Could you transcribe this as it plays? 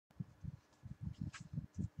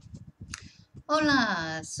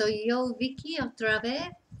Hola, soy yo Vicky otra vez.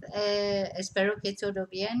 Espero que todo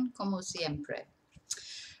bien, como siempre.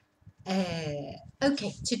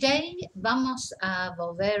 Okay, today vamos a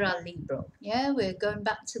volver al libro. Yeah, we're going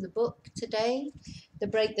back to the book today, the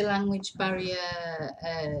Break the Language Barrier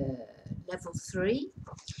Level 3.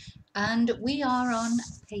 And we are on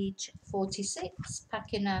page 46,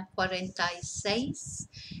 página 46.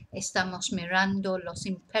 Estamos mirando los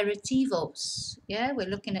imperativos. Yeah, we're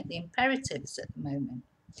looking at the imperatives at the moment.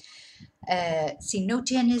 Si no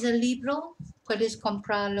tienes el libro, puedes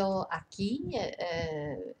comprarlo aquí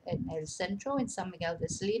en el centro, en San Miguel de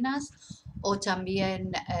Salinas, o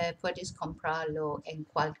también puedes comprarlo en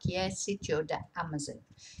cualquier sitio de Amazon.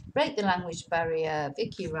 Break the Language Barrier,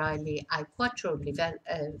 Vicki Riley, hay 4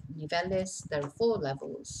 niveles, there are 4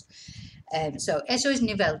 levels. So eso es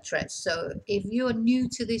nivel 3. So if you're new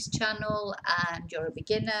to this channel and you're a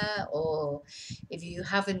beginner, or if you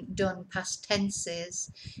haven't done past tenses,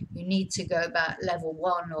 you need to go back level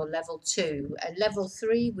 1 or level 2. At level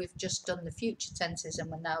 3, we've just done the future tenses and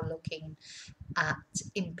we're now looking at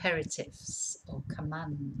imperatives or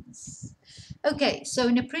commands. Okay, so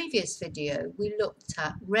in a previous video, we looked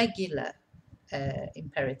at regular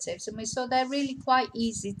imperatives and we saw they're really quite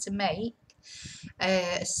easy to make.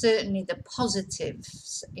 Certainly the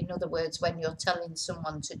positives, in other words, when you're telling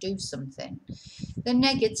someone to do something. The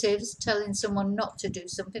negatives, telling someone not to do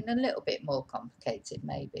something, a little bit more complicated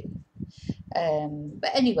maybe.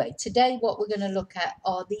 But anyway, today what we're going to look at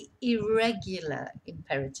are the irregular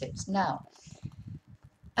imperatives. Now,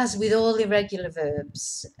 as with all irregular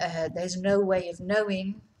verbs, there's no way of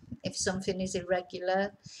knowing if something is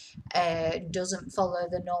irregular, doesn't follow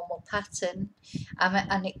the normal pattern,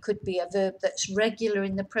 and it could be a verb that's regular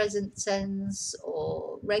in the present tense,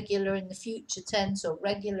 or regular in the future tense, or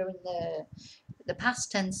regular in the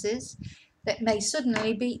past tenses, that may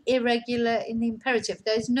suddenly be irregular in the imperative.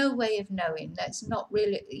 There's no way of knowing. That's not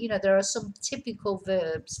really, there are some typical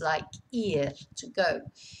verbs like ir, to go,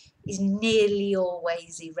 is nearly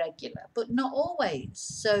always irregular, but not always.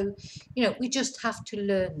 So, we just have to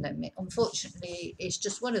learn them. Unfortunately, it's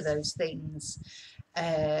just one of those things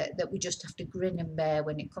that we just have to grin and bear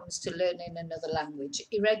when it comes to learning another language.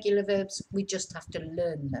 Irregular verbs, we just have to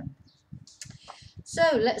learn them. So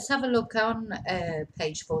let's have a look on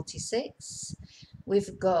page 46.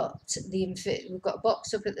 We've got a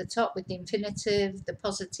box up at the top with the infinitive, the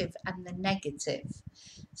positive, and the negative.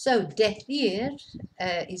 So decir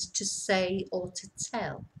is to say or to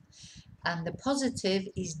tell, and the positive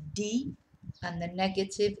is di, and the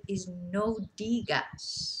negative is no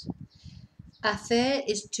digas. Hacer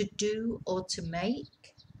is to do or to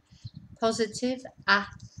make. Positive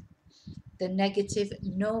haz, the negative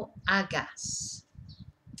no hagas.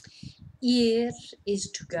 Ir is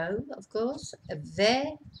to go, of course.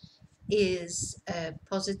 Ver is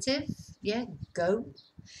positive, yeah, go.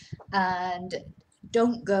 And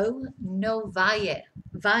don't go, no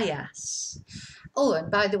vayas. Oh,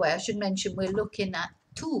 and by the way, I should mention we're looking at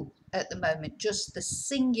tú at the moment, just the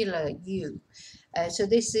singular you. So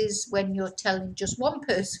this is when you're telling just one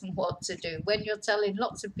person what to do. When you're telling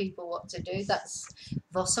lots of people what to do, that's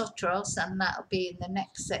vosotros, and that'll be in the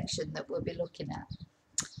next section that we'll be looking at.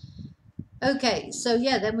 Okay, so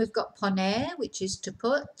yeah, then we've got poner, which is to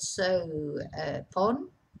put. So pon,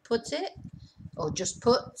 put it, or just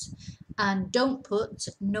put, and don't put,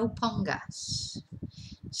 no pongas.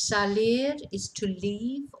 Salir is to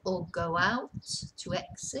leave or go out, to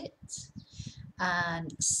exit,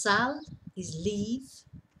 and sal is leave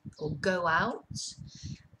or go out,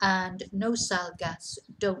 and no salgas,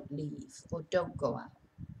 don't leave or don't go out.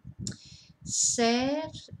 Ser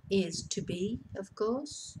is to be, of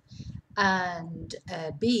course, and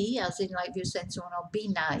be, as in like you're saying to someone, oh, be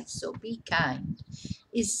nice or be kind,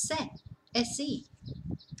 is se, se.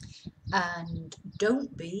 And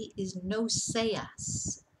don't be is no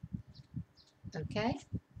seas. Okay,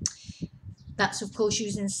 that's of course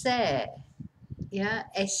using ser. Yeah,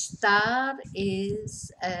 estar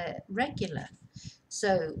is regular.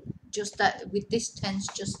 So just that with this tense,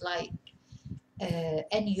 just like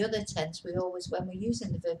any other tense, we always, when we're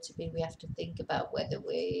using the verb to be, we have to think about whether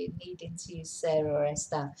we're needing to use ser or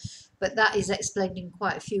estar. But that is explained in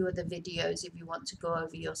quite a few other videos if you want to go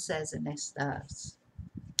over your sers and estars.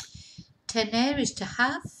 Tener is to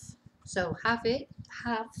have, so have it,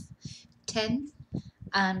 have, ten,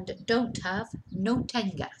 and don't have, no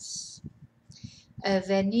tengas.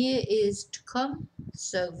 Venir is to come,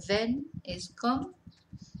 so ven is come.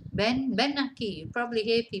 Ven aquí. You probably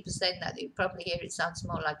hear people saying that. You probably hear it sounds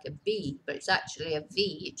more like a B, but it's actually a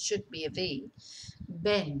V. It should be a V.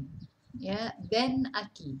 Ven, yeah, ven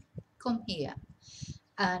aquí, come here.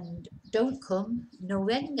 And don't come, no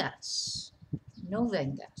vengas. No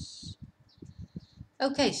vengas.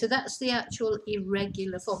 Okay, so that's the actual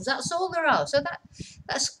irregular forms. That's all there are. So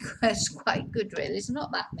that's quite good, really. There's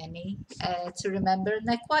not that many to remember, and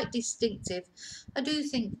they're quite distinctive. I do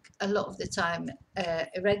think a lot of the time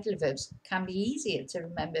irregular verbs can be easier to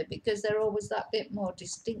remember because they're always that bit more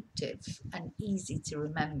distinctive and easy to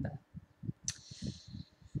remember.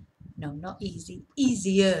 No, not easy.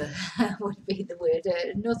 Easier would be the word.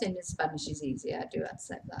 Nothing in Spanish is easy. I do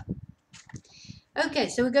accept that. Okay,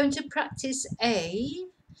 so we're going to practice A.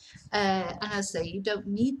 And I say you don't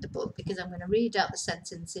need the book because I'm going to read out the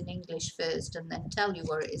sentence in English first and then tell you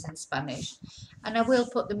what it is in Spanish. And I will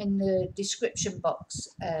put them in the description box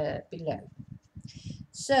below.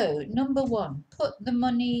 So, number 1, put the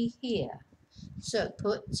money here. So,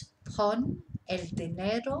 put pon el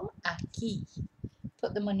dinero aquí.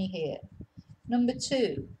 Put the money here. Number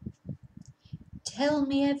 2, tell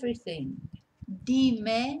me everything.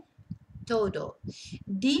 Dime todo.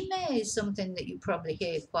 Dime is something that you probably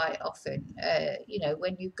hear quite often, you know,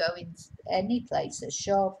 when you go in any place, a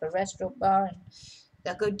shop, a restaurant, bar, and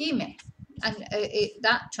they'll go dime. And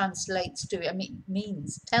that translates to, I mean,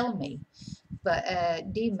 means tell me. But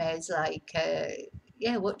dime is like,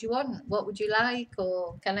 yeah, what do you want? What would you like?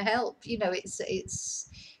 Or can I help? You know,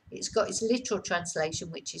 it's got its literal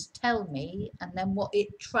translation, which is tell me, and then what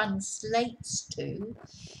it translates to,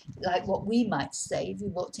 like what we might say if you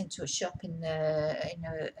walked into a shop in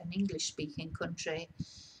an English-speaking country,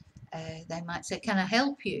 they might say, "Can I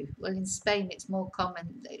help you?" Well, in Spain, it's more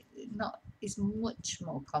common. It's much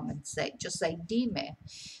more common to say just say "dime,"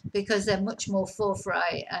 because they're much more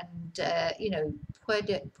forthright and you know,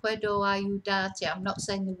 puedo ayudarte. I'm not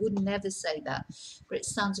saying they would never say that, but it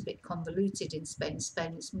sounds a bit convoluted in Spain. In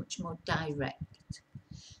Spain, it's much more direct.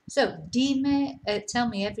 So, dime, tell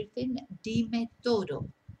me everything. Dime todo.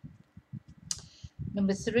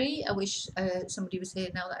 Number 3, I wish somebody was here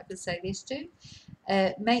now that I could say this to.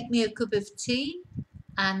 Make me a cup of tea,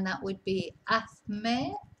 and that would be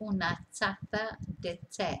hazme una taza de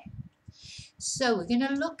té. So we're going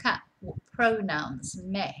to look at pronouns,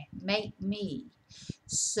 me, make me.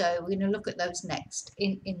 So we're going to look at those next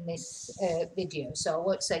in this video. So I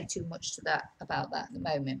won't say too much to about that at the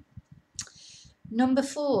moment. Number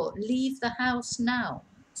 4, leave the house now.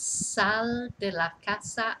 Sal de la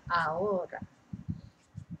casa ahora.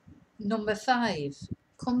 Number 5,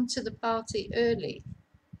 come to the party early.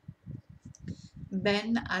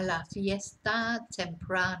 Ven a la fiesta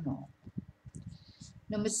temprano.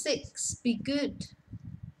 Number 6, be good.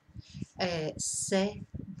 Sé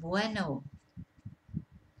bueno.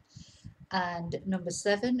 And number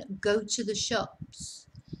 7, go to the shops.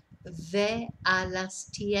 Ve a las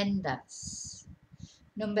tiendas.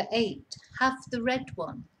 Number 8, have the red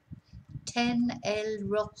one. Ten el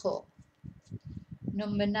rojo.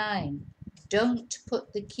 Number 9, don't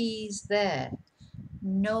put the keys there.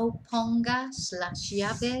 No pongas las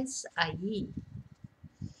llaves allí.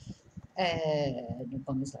 No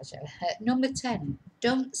pongas las llaves. Number 10,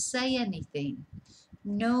 don't say anything.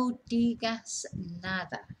 No digas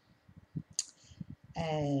nada.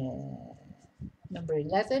 Number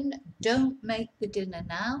 11, don't make the dinner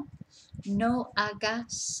now. No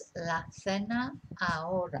hagas la cena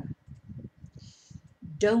ahora.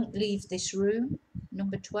 Don't leave this room.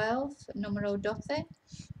 Number 12, número 12,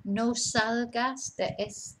 no salgas de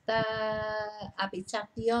esta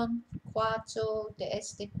habitación, de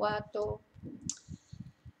este cuarto.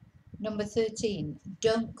 Number 13,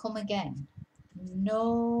 don't come again.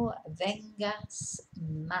 No vengas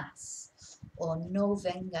más. O no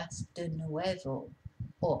vengas de nuevo.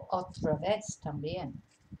 O otra vez también.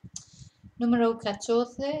 Número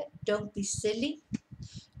 14, don't be silly.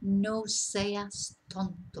 No seas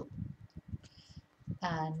tonto.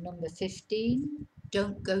 And number 15,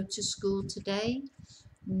 don't go to school today.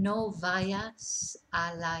 No vayas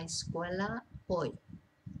a la escuela hoy.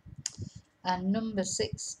 And number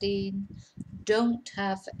 16, don't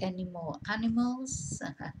have any more animals.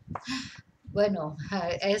 Bueno,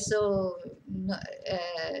 eso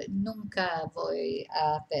nunca voy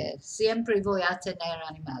a hacer. Siempre voy a tener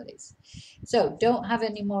animales. So, don't have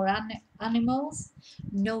any more animals.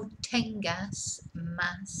 No tengas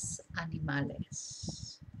más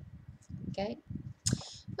animales. Okay?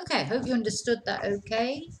 Okay, hope you understood that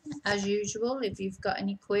okay. As usual, if you've got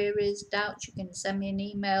any queries, doubts, you can send me an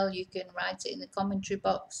email. You can write it in the commentary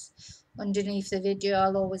box underneath the video.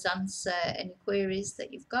 I'll always answer any queries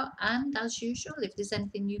that you've got. And as usual, if there's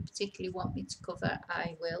anything you particularly want me to cover,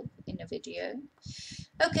 I will in a video.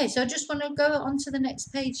 Okay, so I just want to go on to the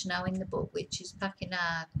next page now in the book, which is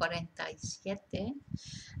página 47,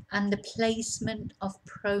 and the placement of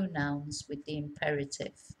pronouns with the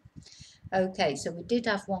imperative. Okay, so we did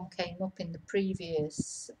have one came up in the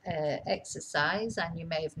previous exercise, and you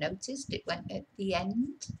may have noticed it went at the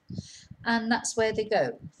end, and that's where they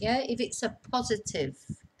go. Yeah, if it's a positive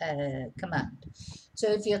command.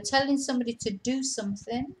 So if you're telling somebody to do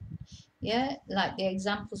something, yeah, like the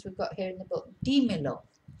examples we've got here in the book, dímelo,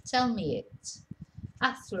 tell me it,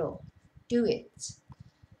 hazlo, do it,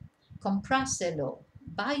 compráselo,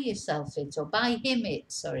 buy yourself it, or buy him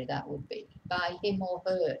it, sorry, that would be, buy him or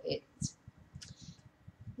her it.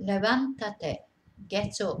 Levántate,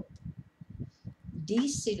 get up,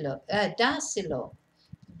 dáselo,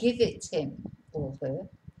 give it him or her.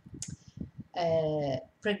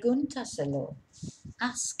 Pregúntaselo,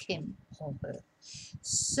 ask him or her.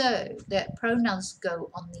 So the pronouns go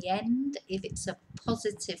on the end if it's a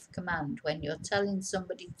positive command, when you're telling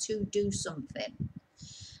somebody to do something.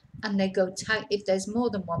 And they go tight if there's more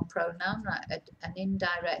than one pronoun, like an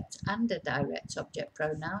indirect and a direct object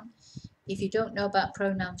pronoun. If you don't know about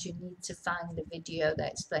pronouns, you need to find the video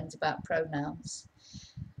that explains about pronouns.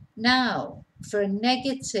 Now, for a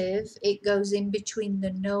negative, it goes in between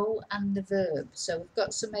the no and the verb. So we've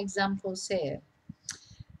got some examples here.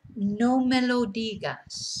 No me lo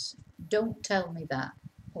digas. Don't tell me that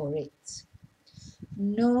or it.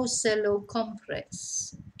 No se lo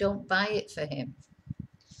compres. Don't buy it for him.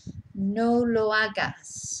 No lo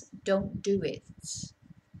hagas. Don't do it.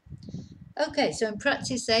 Okay, so in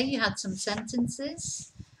practice A, you had some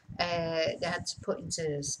sentences they had to put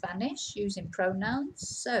into Spanish using pronouns.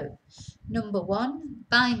 So, number 1,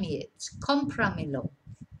 buy me it. Cómpramelo.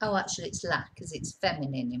 Oh, actually, it's la because it's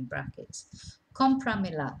feminine in brackets.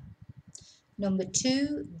 Cómpramela. Number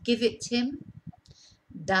 2, give it him.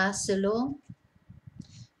 Dáselo.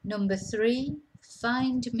 Number 3,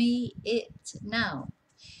 find me it now.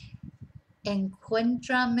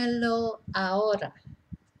 Encuéntramelo ahora.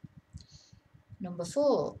 Number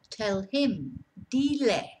 4, tell him.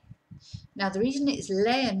 Dile. Now, the reason it's le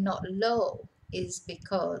and not lo is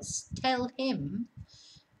because tell him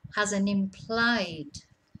has an implied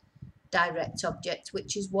direct object,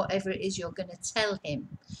 which is whatever it is you're going to tell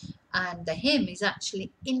him. And the him is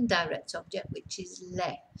actually indirect object, which is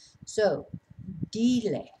le. So,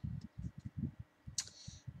 dile.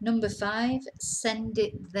 Number 5, send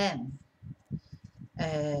it them.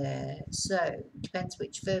 So, depends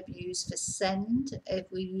which verb you use for send. If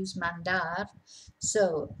we use mandar,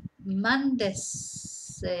 so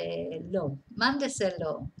mándeselo,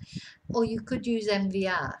 mándeselo. Or you could use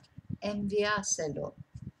enviar, enviárselo.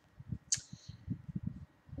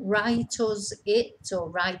 Write us it, or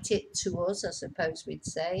write it to us, I suppose we'd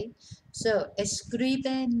say. So,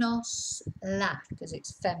 escríbenos la, because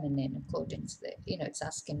it's feminine according to the, it's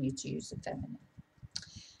asking you to use the feminine.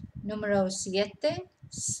 Número 7,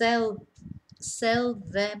 sell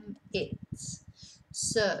them it.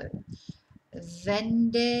 So,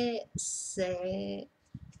 vende se,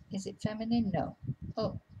 is it feminine? No.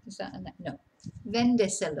 Oh, is that no.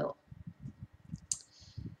 Vendeselo.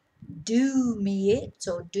 Do me it,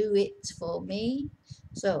 or do it for me.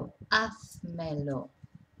 So, hazmelo.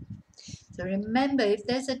 So remember, if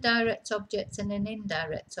there's a direct object and an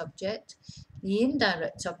indirect object, the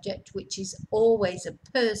indirect object, which is always a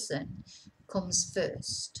person, comes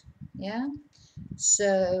first. Yeah?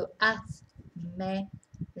 So, hazmelo.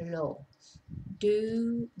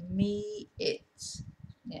 Do me it.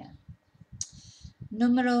 Yeah.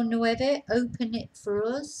 Número 9, open it for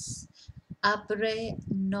us.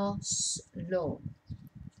 Ábrenoslo.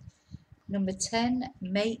 Number 10,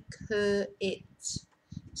 make her it.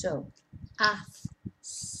 So,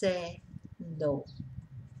 hazlo.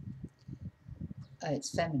 It's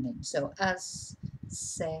feminine, so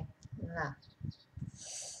hazla.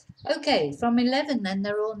 Okay, from 11 then,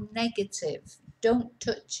 they're all negative. Don't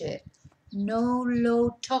touch it. No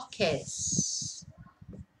lo toques.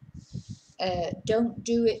 Don't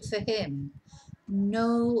do it for him.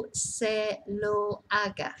 No se lo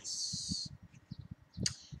hagas.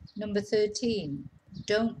 Number 13,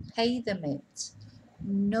 don't pay them it.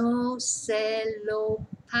 No se lo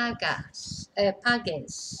pagues.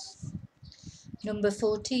 Number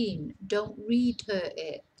 14, don't read her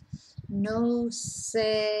it. No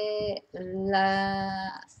se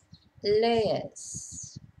la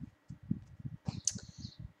lees.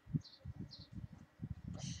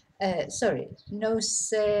 No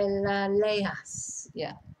se la leas.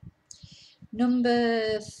 Yeah.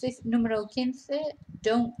 Número 15,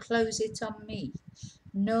 don't close it on me.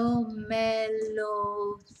 No me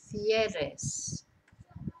lo cierres.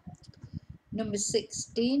 Number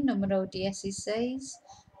 16, numero 16,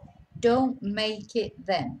 don't make it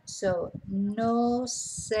them. So, no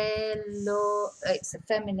se lo, it's a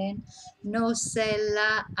feminine, no se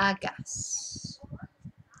la hagas.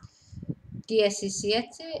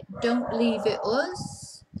 17, don't leave it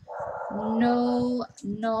us. No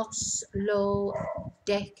nos lo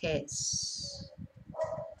dejes.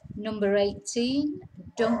 Number 18,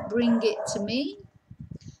 don't bring it to me.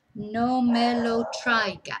 No me lo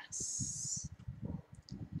traigas.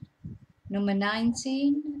 Number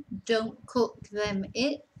 19, don't cook them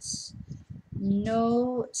it.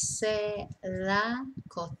 No se la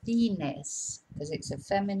cocines, because it's a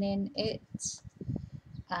feminine it.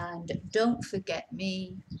 And don't forget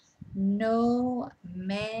me. No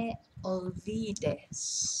me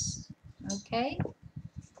olvides. Okay?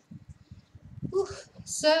 Oof.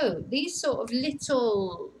 So these sort of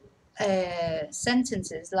little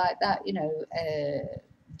sentences like that, you know,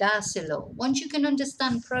 dárselo. Once you can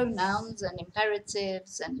understand pronouns and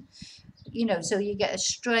imperatives and, you know, so you get a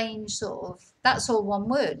strange sort of, that's all one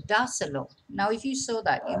word, dárselo. Now, if you saw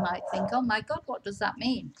that, you might think, oh my God, what does that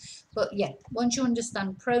mean? But yeah, once you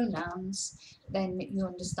understand pronouns, then you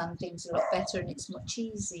understand things a lot better and it's much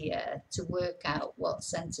easier to work out what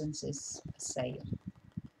sentences are saying.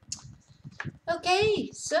 Okay,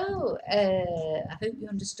 so I hope you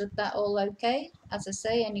understood that all okay. As I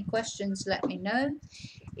say, any questions, let me know.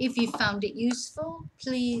 If you found it useful,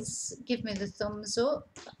 please give me the thumbs up.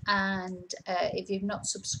 And if you've not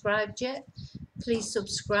subscribed yet, please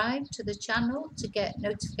subscribe to the channel to get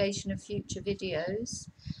notification of future videos.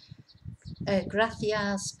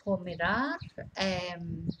 Gracias por mirar.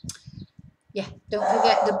 Yeah, don't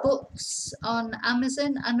forget the books on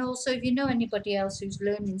Amazon, and also if you know anybody else who's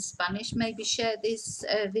learning Spanish, maybe share this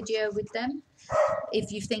video with them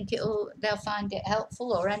if you think they'll find it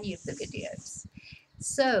helpful, or any of the videos.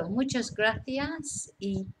 So, muchas gracias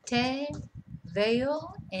y te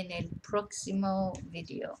veo en el próximo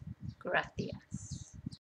video. Gracias.